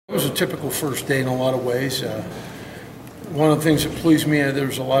It was a typical first day in a lot of ways. One of the things that pleased me, there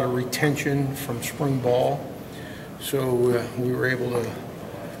was a lot of retention from spring ball. So we were able to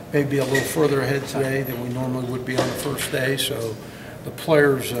maybe be a little further ahead today than we normally would be on the first day. So the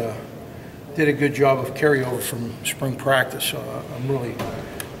players did a good job of carryover from spring practice. So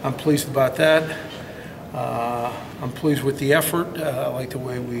I'm pleased about that. I'm pleased with the effort. I like the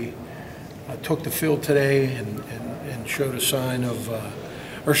way we took the field today and showed a sign of,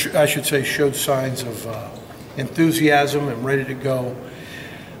 I should say showed signs of enthusiasm and ready to go.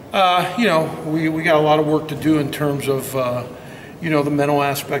 We got a lot of work to do in terms of, the mental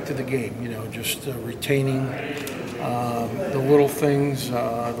aspect of the game, just retaining the little things,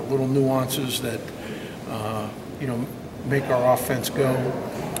 the little nuances that, make our offense go.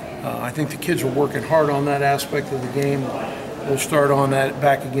 I think the kids are working hard on that aspect of the game. We'll start on that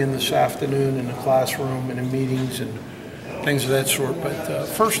back again this afternoon in the classroom and in meetings and things of that sort. But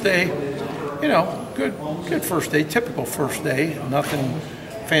first day, good first day, typical first day. Nothing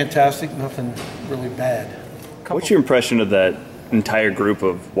fantastic, nothing really bad. What's your impression of that entire group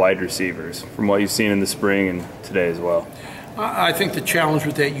of wide receivers from what you've seen in the spring and today as well? I think the challenge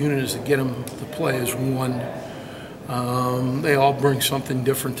with that unit is to get them to play as one. They all bring something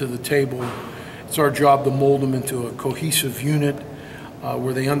different to the table. It's our job to mold them into a cohesive unit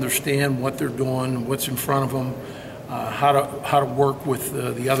where they understand what they're doing, what's in front of them, how to work with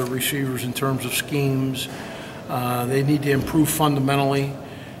the other receivers in terms of schemes. They need to improve fundamentally.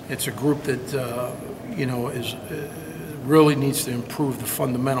 It's a group that really needs to improve the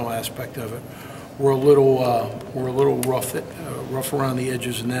fundamental aspect of it. We're a little rough around the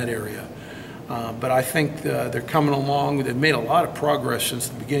edges in that area. But I think they're coming along. They've made a lot of progress since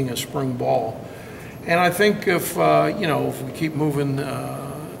the beginning of spring ball. And I think if we keep moving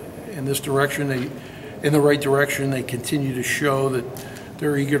in this direction, in the right direction, they continue to show that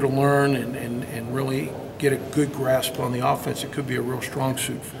they're eager to learn and really get a good grasp on the offense. It could be a real strong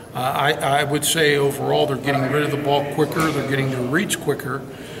suit. I would say overall they're getting rid of the ball quicker. They're getting their reads quicker.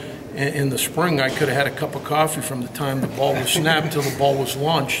 In the spring, I could have had a cup of coffee from the time the ball was snapped till the ball was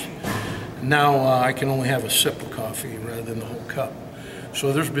launched. Now I can only have a sip of coffee rather than the whole cup.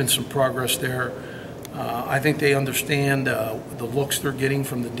 So there's been some progress there. I think they understand the looks they're getting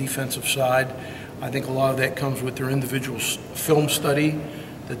from the defensive side. I think a lot of that comes with their individual film study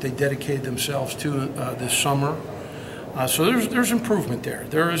that they dedicated themselves to this summer. So there's improvement there.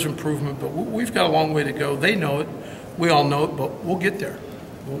 There is improvement, but we've got a long way to go. They know it. We all know it, but we'll get there.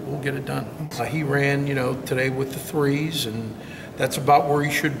 We'll get it done. He ran, today with the threes, and that's about where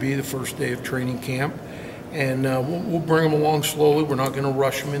he should be the first day of training camp. And we'll bring him along slowly. We're not going to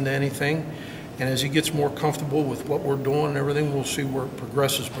rush him into anything. And as he gets more comfortable with what we're doing and everything, we'll see where it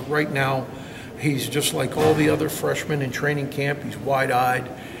progresses. But right now, he's just like all the other freshmen in training camp. He's wide-eyed.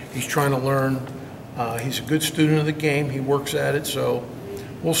 He's trying to learn. He's a good student of the game. He works at it. So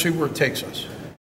we'll see where it takes us.